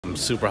I'm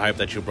super hyped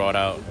that you brought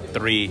out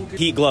 3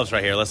 Heat gloves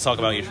right here. Let's talk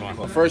about each one.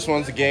 The first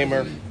one's a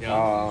gamer.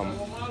 Yeah.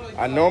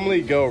 I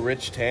normally go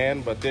rich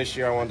tan, but this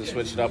year I wanted to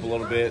switch it up a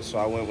little bit, so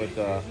I went with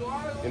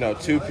you know,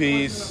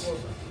 2-piece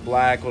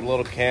black with a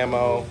little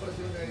camo.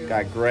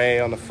 Got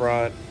gray on the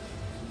front.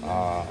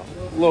 A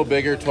little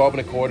bigger, 12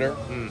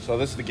 1/4. So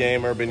this is the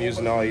gamer. Been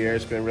using it all year.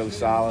 It's been really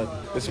solid.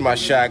 This is my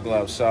shag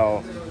glove.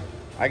 So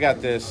I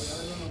got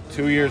this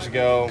 2 years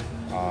ago.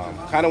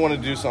 Kind of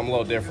wanted to do something a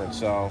little different,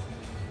 so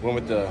went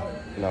with the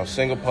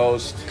single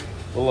post,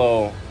 a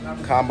little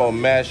combo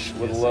mesh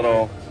with a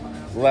little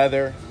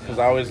leather, because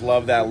I always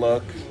loved that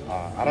look.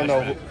 I don't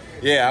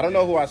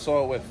know who I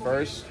saw it with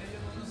first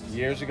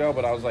years ago,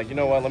 but I was like, you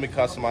know what, let me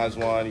customize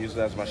one, use it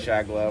as my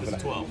shag glove. This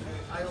is 12.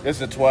 This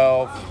is a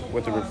 12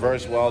 with the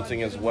reverse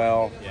welting as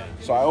well. Yeah.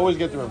 So I always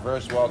get the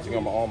reverse welting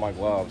on all my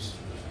gloves.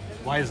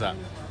 Why is that?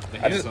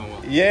 I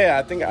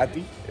think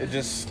it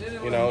just,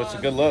 it's a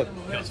good look.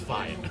 That's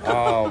fire.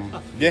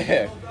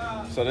 Yeah.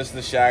 So this is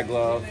the shag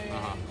glove.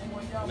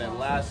 And then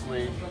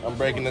lastly, I'm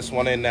breaking this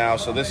one in now.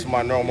 So this is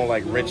my normal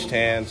like rich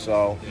tan.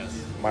 So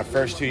my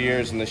first 2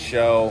 years in the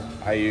show,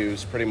 I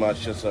used pretty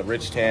much just a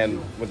rich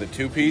tan with a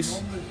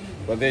 2-piece.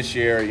 But this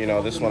year,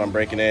 this one I'm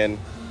breaking in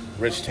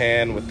rich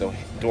tan with the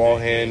dual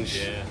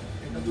hinge,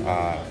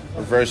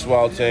 reverse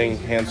welting,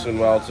 hand-sewn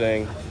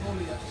welting,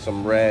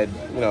 some red,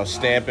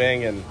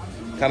 stamping, and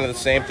kind of the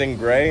same thing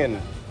gray.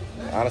 And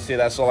honestly,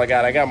 that's all I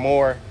got. I got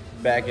more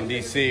back in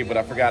DC, but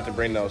I forgot to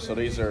bring those. So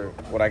these are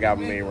what I got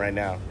with me right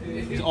now.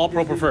 These all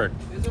Pro Preferred.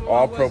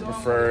 All Pro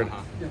Preferred.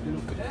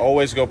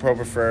 Always go Pro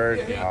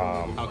Preferred.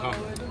 How come?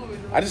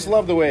 I just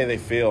love the way they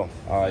feel.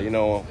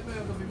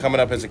 Coming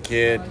up as a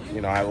kid,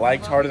 I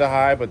liked Heart of the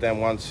High, but then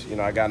once,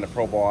 I got into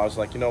Pro Ball, I was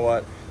like, you know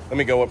what, let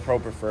me go with Pro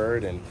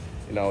Preferred. And,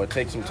 it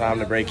takes some time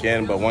to break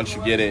in, but once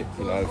you get it,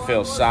 it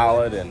feels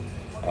solid, and,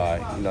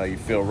 you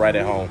feel right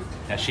at home.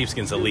 That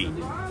sheepskin's elite.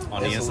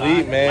 On the inside,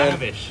 elite, man.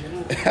 Lavish.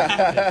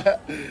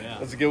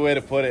 That's a good way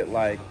to put it.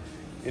 Like,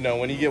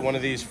 when you get one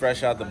of these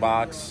fresh out the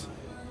box,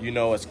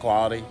 it's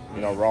quality.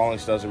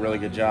 Rawlings does a really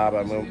good job.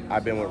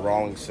 I've been with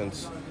Rawlings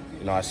since,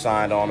 I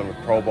signed on them with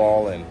Pro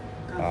Ball, and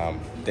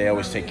they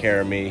always take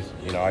care of me.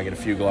 I get a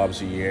few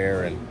gloves a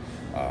year, and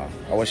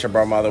I wish I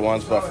brought my other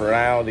ones, but for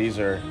now, these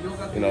are,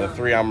 the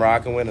 3 I'm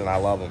rocking with, and I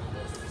love them.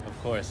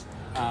 Of course.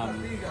 So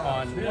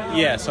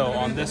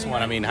on this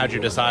one, how'd you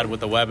decide with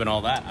the web and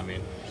all that?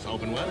 Just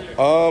open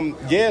web?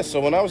 Yeah, so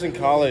when I was in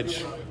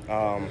college,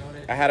 I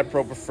had a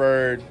Pro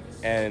Preferred,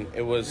 and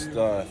it was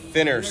the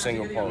thinner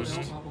single post.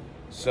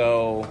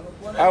 So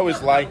I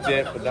always liked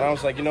it, but then I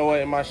was like, you know what,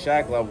 in my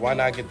shag glove, why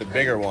not get the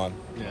bigger one?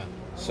 Yeah.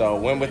 So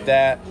went with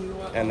that,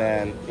 and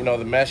then,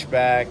 the mesh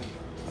back,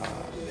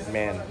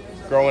 man,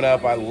 growing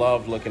up, I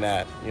loved looking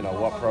at,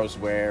 what pros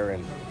wear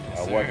and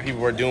what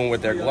people were doing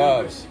with their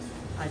gloves.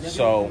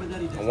 So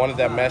I wanted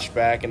that mesh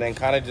back, and then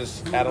kind of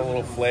just add a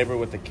little flavor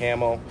with the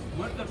camo,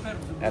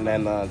 and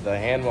then the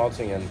hand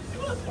welting, and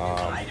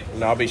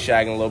I'll be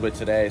shagging a little bit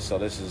today, so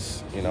this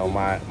is,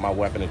 my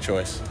weapon of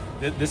choice.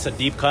 This is a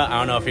deep cut. I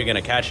don't know if you're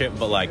gonna catch it,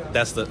 but like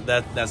that's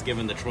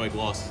given the Troy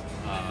gloss.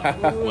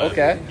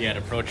 Okay. Yeah,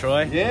 the Pro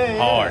Troy. Yeah.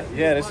 Hard.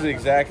 Yeah, this is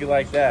exactly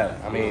like that.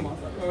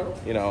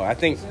 I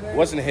think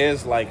wasn't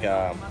his like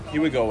he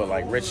would go with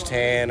like rich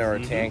tan or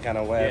a tan kind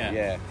of web.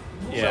 Yeah.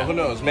 So who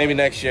knows? Maybe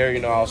next year,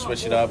 I'll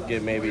switch it up,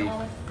 get maybe,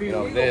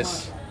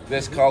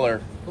 this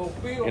color,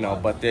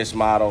 but this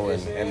model,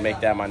 and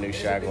make that my new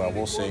shag glove.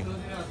 We'll see.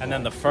 And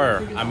then the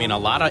fur. A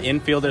lot of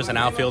infielders and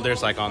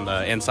outfielders, like on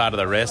the inside of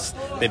the wrist,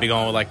 they be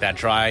going with like that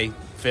dry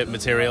fit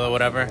material or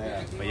whatever.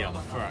 Yeah. But yeah, the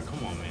fur,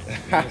 come on,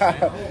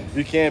 man.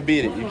 You can't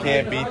beat it. You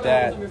can't beat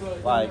that.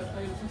 Like,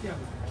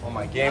 on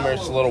my gamer,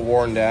 it's a little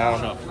worn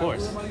down. Of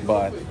course.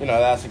 But,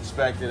 that's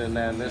expected. And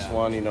then this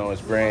one,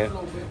 is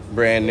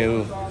brand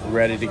new,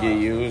 ready to get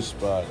used.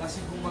 But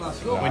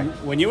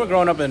when you were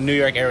growing up in the New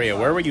York area,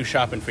 where were you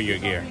shopping for your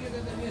gear?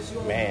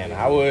 Man,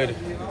 I would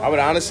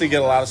honestly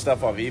get a lot of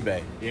stuff off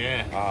eBay.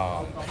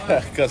 Yeah.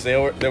 Because there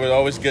were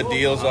always good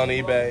deals on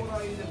eBay.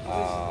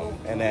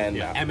 And then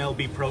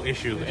MLB Pro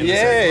issue.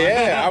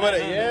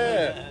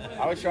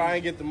 I would try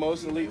and get the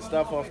most elite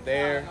stuff off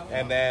there,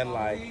 and then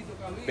like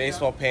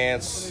baseball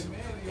pants,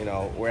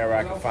 wherever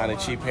I could find a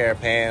cheap pair of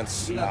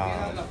pants.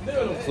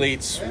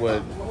 Cleats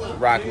would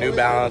rock New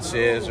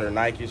Balances or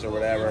Nikes or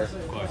whatever.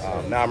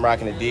 Now I'm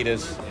rocking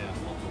Adidas.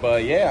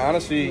 But yeah,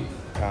 honestly,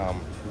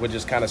 would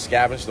just kind of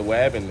scavenge the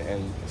web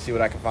and see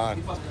what I can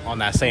find. On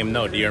that same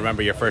note, do you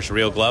remember your first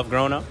real glove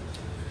growing up?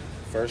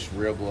 First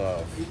real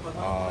glove.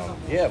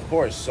 Yeah, of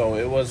course. So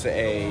it was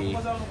a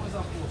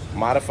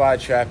modified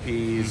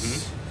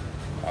trapeze,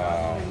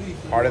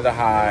 Heart of the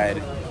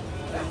Hide.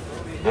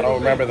 I don't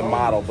remember the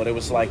model, but it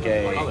was like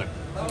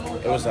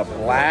it was a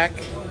black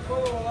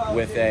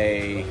with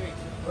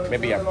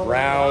maybe a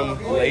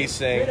brown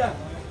lacing,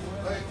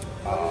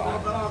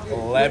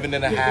 11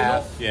 and a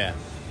half. Yeah.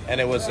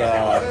 And it was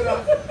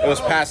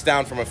passed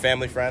down from a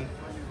family friend,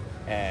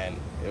 and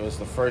it was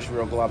the first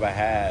real glove I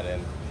had,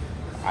 and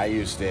I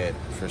used it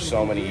for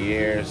so many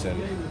years, and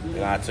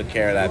I took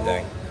care of that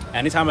thing.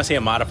 Anytime I see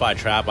a modified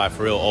trap, I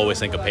for real always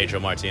think of Pedro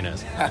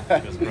Martinez.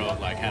 Because bro,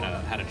 like had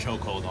a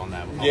chokehold on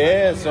that.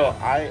 Yeah, so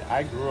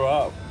I grew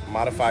up,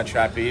 modified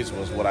trapeze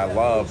was what I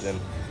loved, and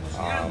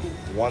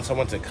once I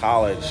went to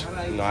college,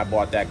 I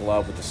bought that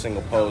glove with the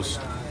single post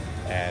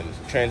and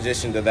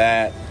transitioned to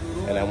that.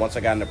 And then once I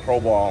got into pro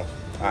ball,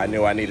 I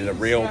knew I needed a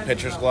real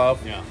pitcher's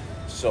glove. Yeah.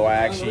 So I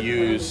actually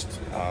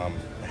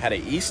had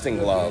an Easton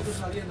glove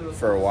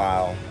for a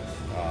while,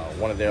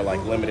 one of their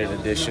like limited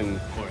edition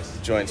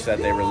joints that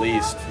they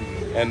released,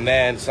 and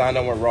then signed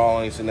on with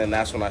Rawlings, and then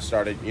that's when I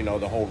started,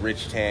 the whole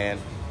rich tan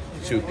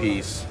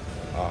 2-piece,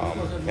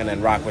 and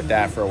then rock with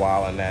that for a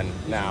while, and then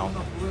now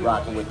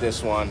rocking with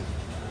this one,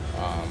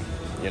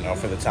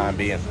 for the time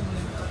being.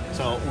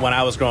 So when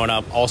I was growing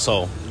up,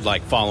 also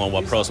like following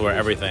what pros were,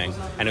 everything,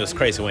 and it was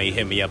crazy when he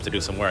hit me up to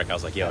do some work. I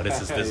was like, yo,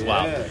 this is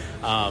wild.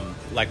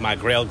 Like my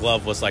Grail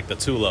glove was like the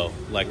Tulo,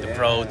 like the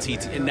Pro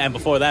TT, and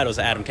before that it was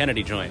the Adam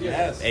Kennedy joint,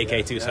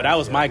 AK2. So that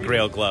was my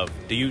Grail glove.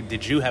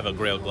 Did you have a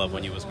Grail glove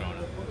when you was growing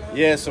up?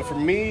 Yeah, so for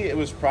me it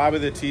was probably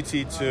the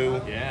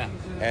TT2. Yeah.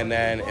 And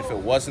then if it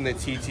wasn't the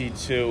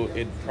TT2,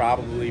 it'd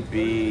probably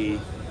be.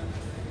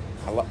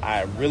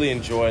 I really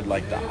enjoyed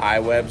like the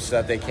iWebs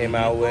that they came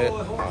out with.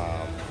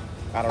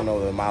 I don't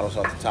know the models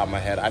off the top of my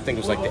head. I think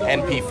it was like the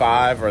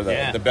NP5 or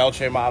the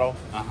Belche model,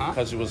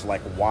 because it was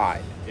like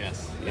wide.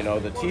 Yes. The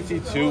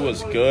TT2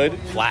 was good.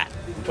 Flat.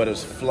 But it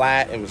was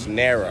flat, it was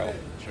narrow.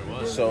 Sure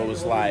was. So it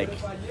was like,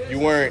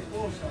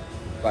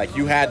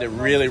 you had to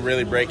really,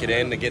 really break it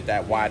in to get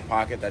that wide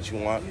pocket that you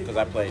want, because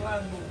I played,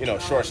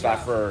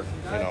 shortstop for,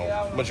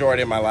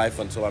 majority of my life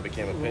until I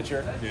became a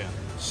pitcher. Yeah.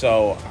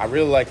 So I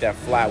really liked that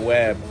flat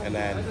web, and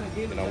then,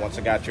 once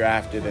I got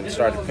drafted and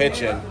started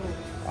pitching,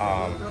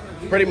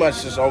 pretty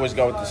much just always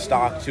go with the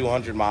stock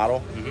 200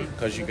 model,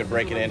 because you can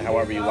break it in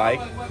however you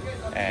like,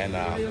 and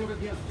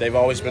they've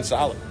always been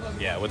solid.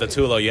 Yeah, with the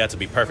Tulo, you have to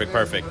be perfect.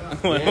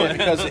 Yeah,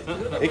 because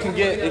it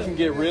can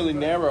get really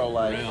narrow.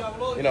 Like,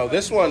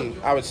 this one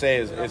I would say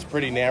is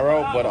pretty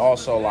narrow, but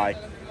also like,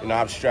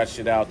 I've stretched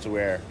it out to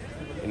where,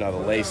 the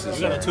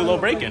laces. You got a Tulo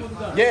breaking.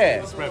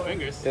 Yeah. Spread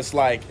fingers. It's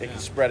like it can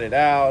spread it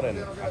out, and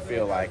I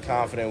feel like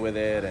confident with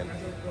it,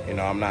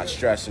 and I'm not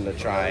stressing to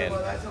try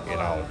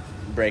and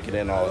break it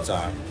in all the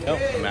time. I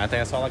think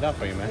that's all I got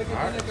for you, man. All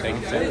right. Thank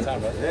you for taking the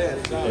time, bro.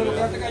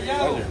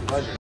 Yeah, pleasure.